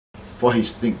for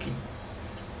his thinking.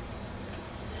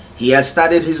 He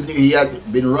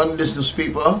had been running this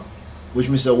newspaper, which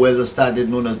Mr. Wells started,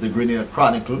 known as the Grenada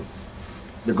Chronicle.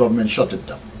 The government shut it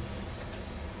down.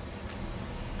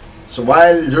 So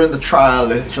while during the trial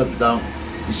they shut it down,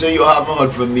 he said, "You haven't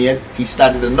heard from me yet." He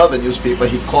started another newspaper.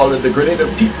 He called it the Grenada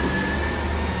People.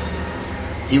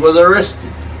 He was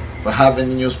arrested for having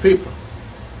the newspaper.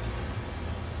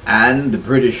 And the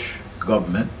British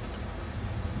government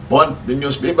burnt the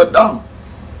newspaper down.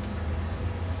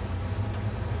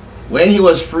 When he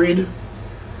was freed,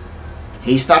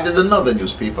 he started another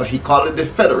newspaper. He called it the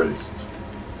Federalist.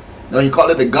 No, he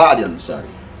called it the Guardian,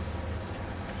 sorry.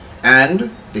 And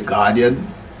the Guardian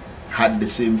had the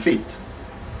same fate.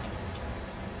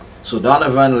 So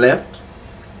Donovan left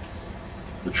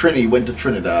he went to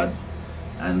Trinidad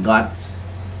and got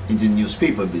into the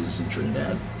newspaper business in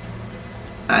Trinidad.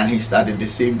 And he started the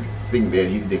same thing there.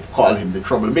 They called him the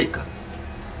troublemaker.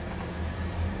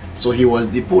 So he was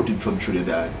deported from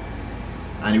Trinidad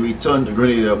and he returned to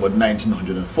Grenada about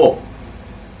 1904.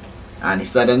 And he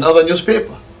started another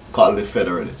newspaper called the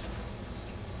Federalist.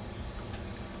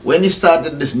 When he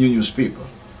started this new newspaper,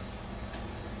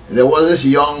 there was this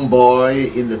young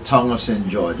boy in the town of St.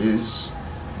 George's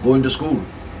going to school.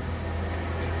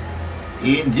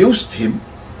 He induced him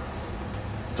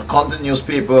to come to the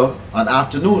newspaper on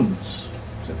afternoons.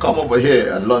 He said, "Come over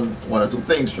here and learn one or two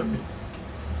things from me."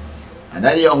 And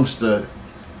that youngster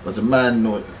was a man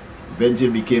who eventually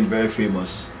became very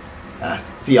famous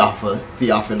as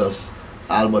Theophilus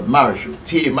Albert Marryshow,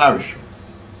 T. Marryshow.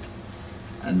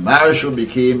 And Marryshow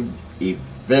became a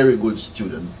very good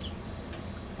student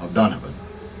of Donovan.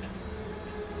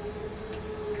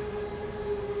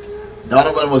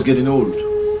 Donovan was getting old.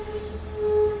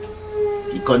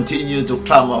 He continued to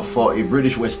clamor for a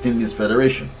British West Indies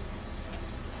Federation.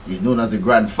 He's known as the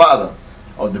grandfather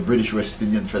of the British West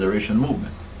Indian Federation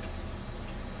movement.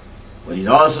 But he's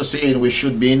also saying we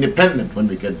should be independent when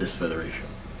we get this federation.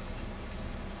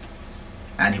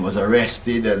 And he was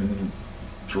arrested and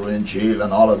thrown in jail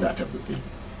and all of that type of thing.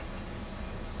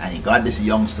 And he got this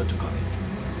youngster to come in.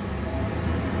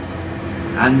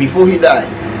 And before he died,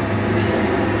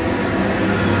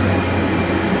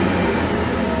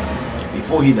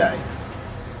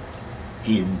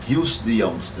 he induced the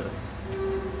youngster,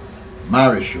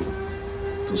 Marryshow,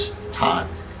 to start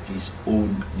his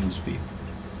own newspaper.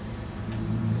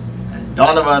 And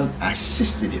Donovan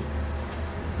assisted him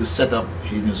to set up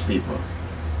his newspaper,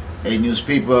 a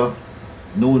newspaper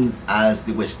known as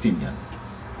the West Indian,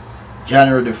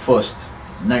 January the 1st,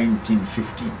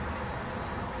 1915.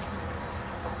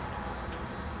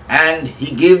 And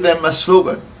he gave them a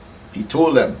slogan. He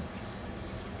told them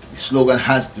the slogan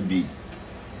has to be,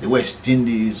 "The West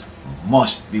Indies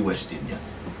must be West Indian."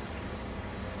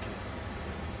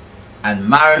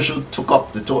 And Marryshow took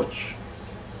up the torch.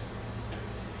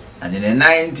 And in the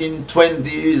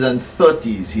 1920s and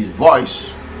 30s, his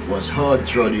voice was heard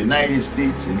throughout the United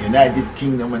States, in the United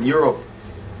Kingdom and Europe.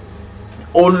 The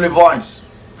only voice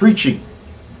preaching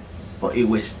for a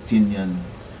West Indian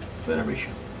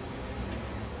Federation.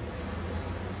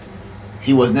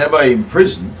 He was never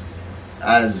imprisoned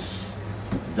as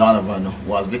Donovan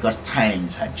was, because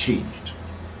times had changed.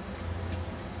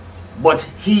 But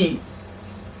he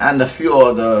and a few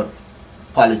other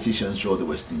politicians throughout the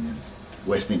West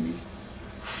Indies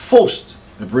forced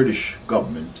the British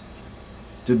government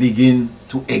to begin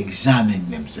to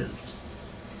examine themselves.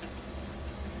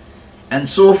 And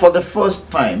so for the first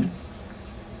time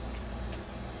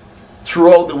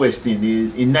throughout the West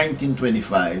Indies, in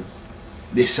 1925,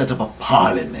 they set up a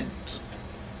parliament.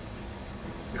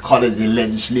 They call it the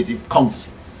Legislative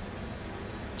Council,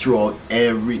 throughout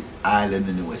every island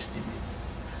in the West Indies.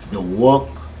 The work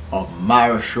of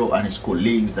Marryshow and his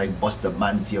colleagues like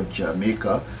Bustamante of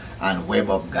Jamaica and Webb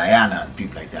of Guyana and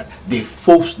people like that, they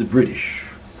forced the British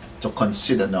to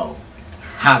consider now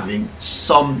having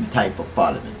some type of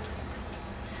parliament.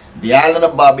 The island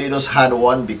of Barbados had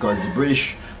one because the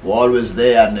British were always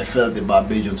there and they felt the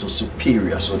Barbadians were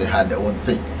superior, so they had their own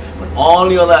thing. But all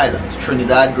the other islands,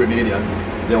 Trinidad,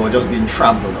 Grenadians, they were just being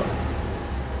trampled on.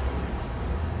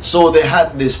 So they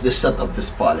had this, they set up this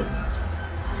parliament.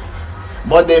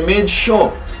 But they made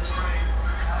sure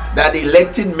that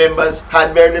elected members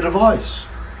had very little voice.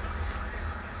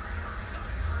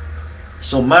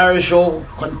 So Marryshow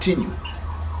continued,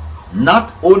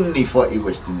 not only for a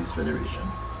West Indies Federation,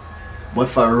 but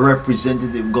for a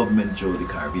representative government through the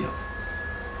Caribbean.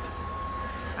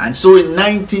 And so in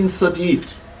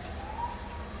 1938,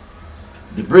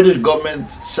 the British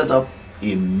government set up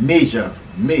a major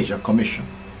commission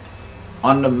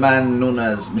under a man known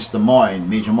as Mr. Moyne,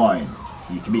 Major Moyne.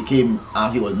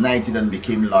 he was knighted and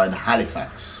became Lord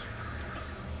Halifax.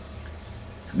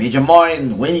 Major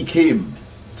Moyne, when he came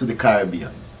to the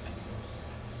Caribbean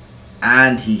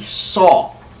and he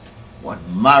saw what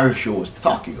Marryshow was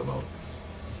talking about,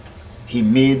 he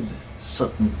made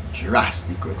certain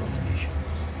drastic recommendations.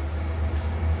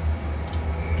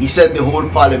 He said the whole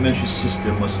parliamentary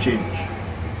system must change.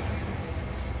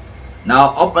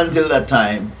 Now, up until that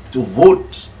time, to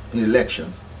vote in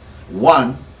elections,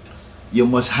 one, you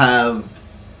must have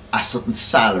a certain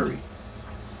salary.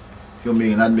 If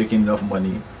you're not making enough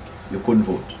money, you couldn't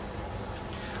vote.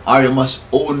 Or you must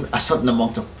own a certain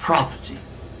amount of property.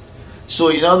 So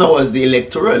in other words, the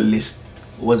electoral list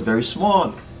was very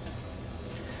small.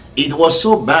 It was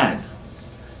so bad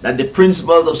that the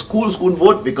principals of schools couldn't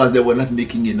vote because they were not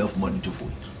making enough money to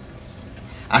vote.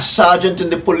 A sergeant in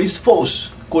the police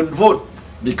force couldn't vote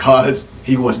because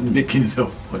he wasn't making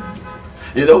enough money to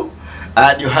vote. You know?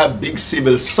 And you have big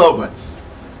civil servants,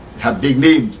 you have big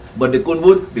names, but they couldn't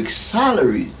vote. Big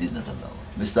salaries did not allow.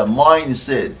 Mr. Moyne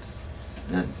said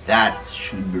that that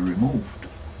should be removed.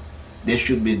 There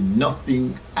should be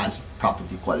nothing as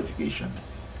property qualifications.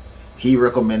 He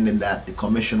recommended that. The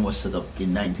commission was set up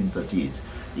in 1938.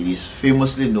 It is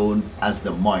famously known as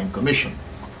the Moyne Commission.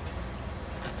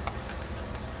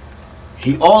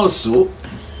 He also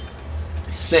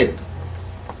said,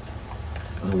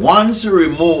 once you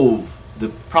remove the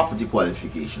property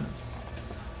qualifications,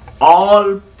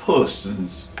 all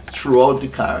persons throughout the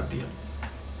Caribbean,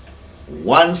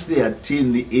 once they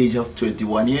attain the age of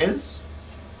 21 years,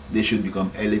 they should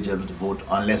become eligible to vote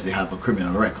unless they have a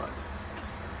criminal record.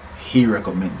 He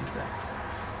recommended that.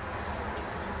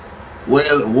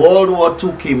 Well, World War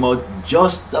II came out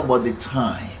just about the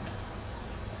time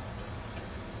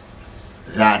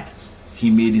that he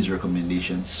made his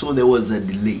recommendation, so there was a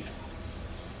delay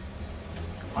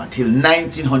until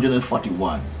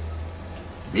 1941.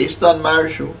 Based on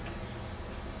Marryshow,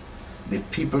 the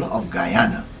people of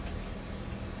Guyana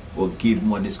were given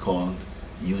what is called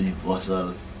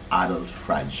universal adult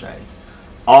franchise.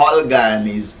 All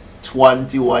Guyanese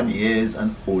 21 years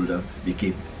and older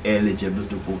became eligible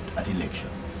to vote at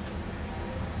elections.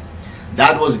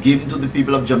 That was given to the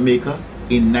people of Jamaica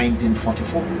in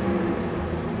 1944.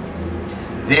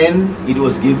 Then it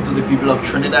was given to the people of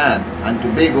Trinidad and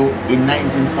Tobago in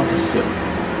 1947.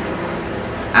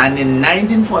 And in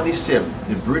 1947,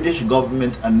 the British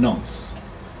government announced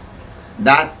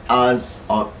that as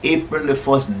of April the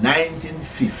 1st,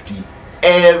 1950,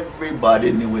 everybody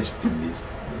in the West Indies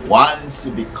wants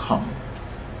to become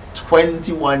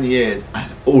 21 years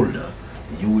and older,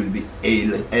 you will be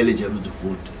eligible to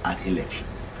vote at elections.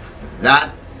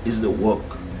 That is the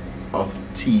work of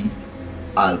T.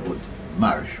 Albert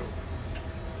Marryshow.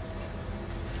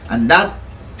 And that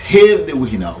paved the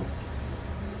way now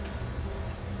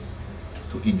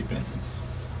to independence.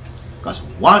 Because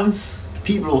once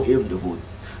people were able to vote,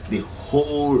 the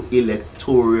whole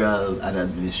electoral and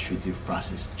administrative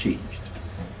process changed.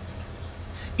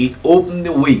 It opened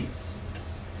the way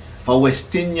for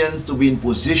West Indians to be in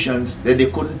positions that they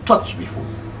couldn't touch before.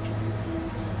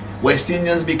 West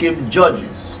Indians became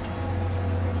judges.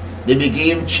 They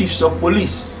became chiefs of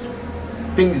police.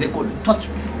 Things they couldn't touch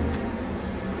before.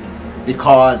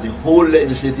 Because the whole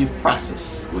legislative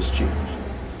process was changed.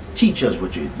 Teachers were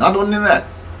changed. Not only that,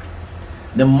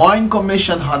 the Moyne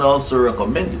Commission had also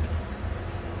recommended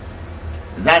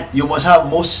that you must have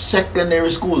most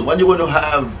secondary schools. When you're going to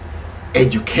have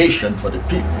education for the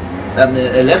people, and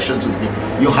the elections for the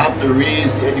people, you have to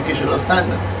raise the educational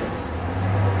standards.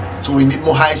 So we need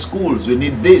more high schools, we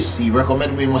need this. He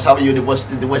recommended we must have a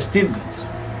university in the West Indies.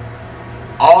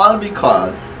 All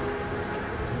because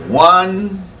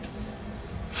one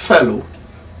fellow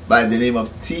by the name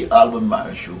of T. Albert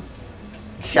Marryshow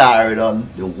carried on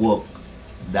the work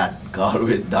that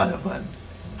Galway Donovan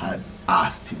had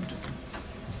asked him to do.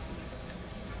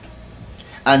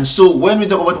 And so when we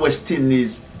talk about West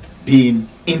Indies being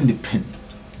independent,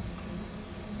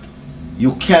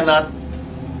 you cannot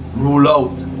rule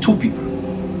out two people,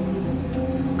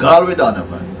 Galway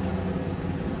Donovan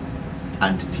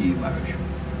and T. Marryshow.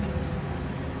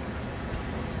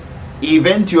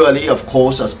 Eventually, of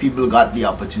course, as people got the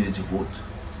opportunity to vote,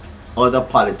 other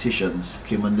politicians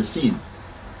came on the scene.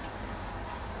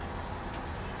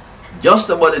 Just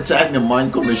about the time the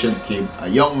Moyne Commission came, a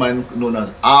young man known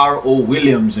as R.O.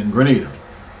 Williams in Grenada.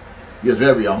 He was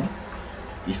very young.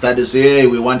 He started to say, hey,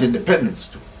 we want independence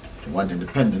too. We want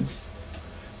independence.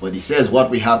 But he says what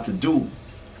we have to do,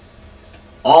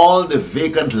 all the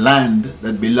vacant land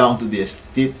that belonged to the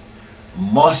estate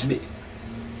must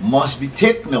be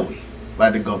taken away by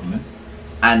the government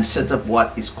and set up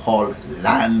what is called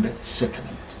land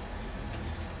settlement.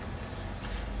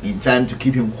 In time to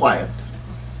keep him quiet,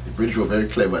 the British were very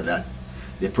clever at that.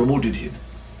 They promoted him.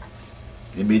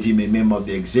 They made him a member of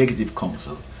the executive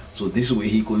council, so this way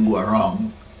he couldn't go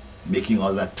around making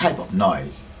all that type of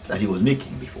noise that he was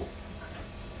making before.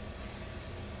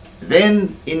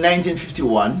 Then in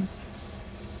 1951,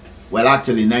 well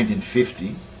actually in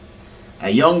 1950, a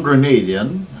young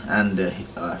Grenadian and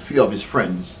a few of his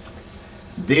friends,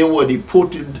 they were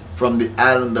deported from the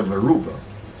island of Aruba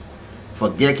for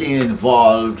getting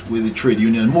involved with the trade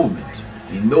union movement.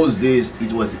 In those days,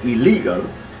 it was illegal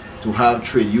to have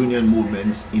trade union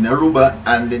movements in Aruba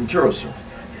and in Curacao.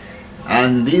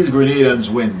 And these Grenadians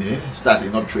went there,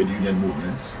 starting up trade union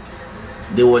movements.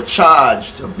 They were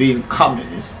charged of being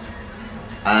communists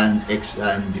and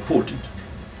deported.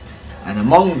 And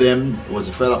among them was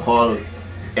a fellow called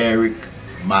Eric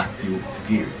Matthew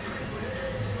Geary.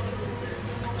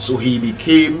 So he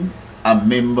became a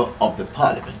member of the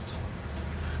parliament.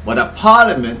 But a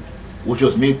parliament which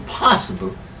was made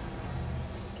possible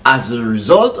as a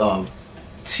result of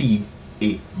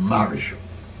T.A. Marryshow.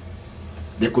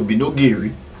 There could be no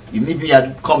Geary, even if he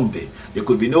had come there. There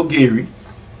could be no Geary.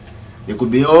 There could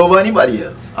be no anybody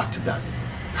else after that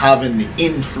having the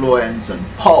influence and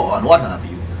power and what have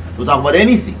you to talk about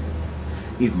anything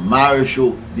if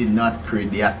Marryshow did not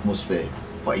create the atmosphere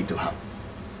for it to happen.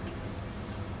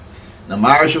 Now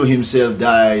Marryshow himself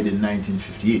died in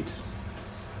 1958.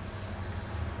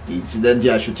 Incidentally,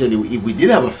 I should tell you, if we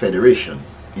did have a federation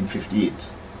in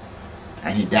 58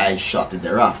 and he died shortly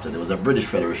thereafter, there was a British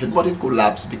federation, but it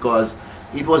collapsed because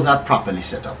it was not properly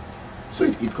set up, so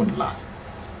it couldn't last.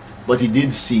 But he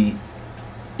did see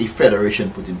a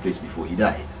federation put in place before he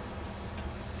died.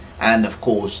 And of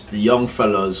course, the young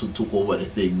fellows who took over the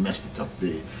thing messed it up.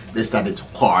 They started to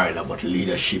quarrel about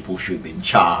leadership, who should be in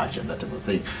charge and that type of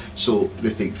thing. So the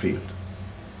thing failed.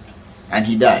 And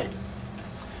he died.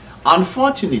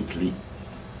 Unfortunately,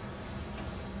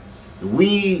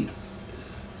 we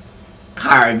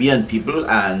Caribbean people,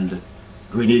 and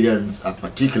Grenadians are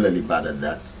particularly bad at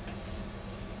that,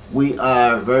 we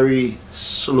are very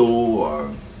slow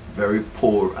or very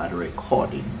poor at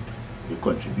recording the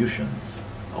contributions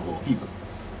of our people.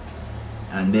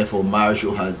 And therefore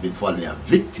Marryshow has been falling a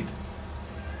victim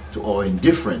to our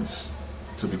indifference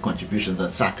to the contributions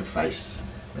and sacrifice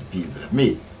that people have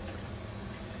made.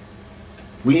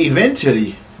 We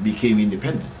eventually became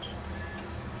independent.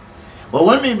 But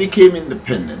when we became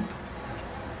independent,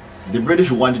 the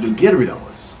British wanted to get rid of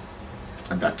us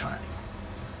at that time.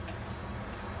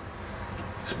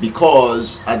 It's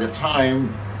because at the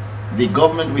time, the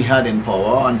government we had in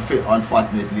power,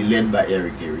 unfortunately led by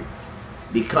Eric Geary,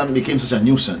 became such a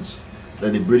nuisance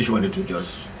that the British wanted to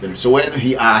just get rid. So when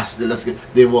he asked,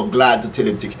 they were glad to tell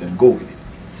him take it and go with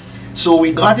it. So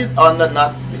we got it under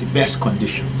not the best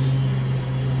conditions.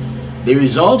 The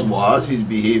result was his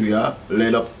behavior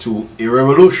led up to a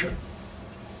revolution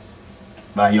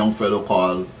by a young fellow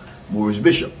called Maurice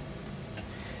Bishop.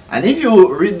 And if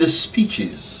you read the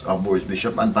speeches of Maurice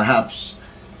Bishop, and perhaps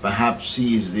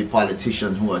he is the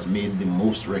politician who has made the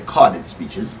most recorded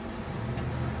speeches,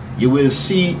 you will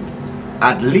see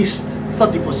at least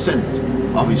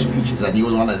 30% of his speeches, and he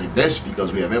was one of the best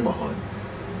speakers we have ever heard.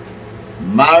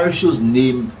 Marrishow's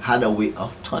name had a way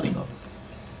of turning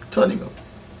up.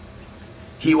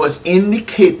 He was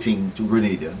indicating to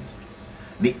Grenadians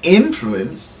the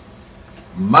influence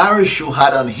Marryshow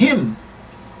had on him,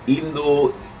 even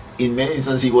though in many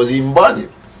instances he was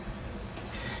embodied.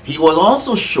 He was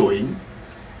also showing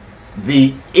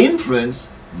the influence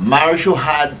Marryshow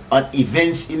had on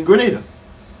events in Grenada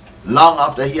long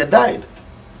after he had died.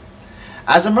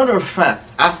 As a matter of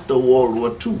fact, after World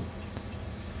War II,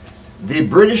 the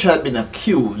British had been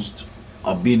accused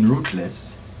of being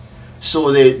ruthless,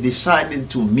 so they decided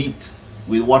to meet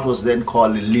with what was then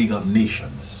called the League of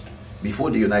Nations.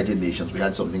 Before the United Nations, we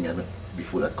had something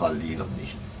before that called League of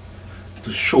Nations,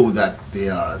 to show that they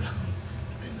are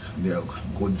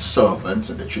good servants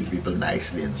and they treat people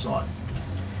nicely and so on.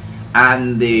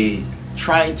 And they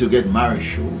tried to get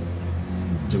Marryshow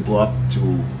to go up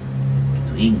to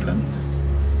England.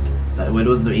 Well, it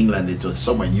wasn't to England, it was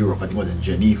somewhere in Europe, I think it was in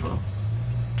Geneva,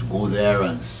 to go there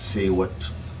and say what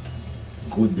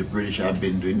good the British have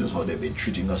been doing us, how they've been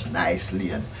treating us nicely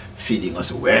and feeding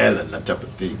us well and that type of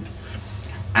thing.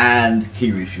 And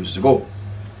he refused to go.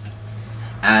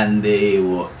 And they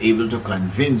were able to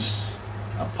convince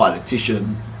a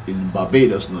politician in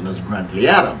Barbados known as Grantley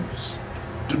Adams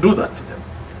to do that for them.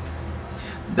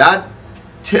 That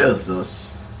tells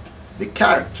us the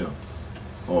character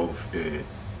of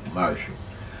Marryshow.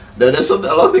 There's a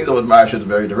lot of things about Marryshow that's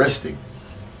very interesting.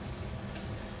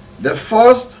 The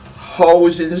first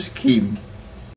housing scheme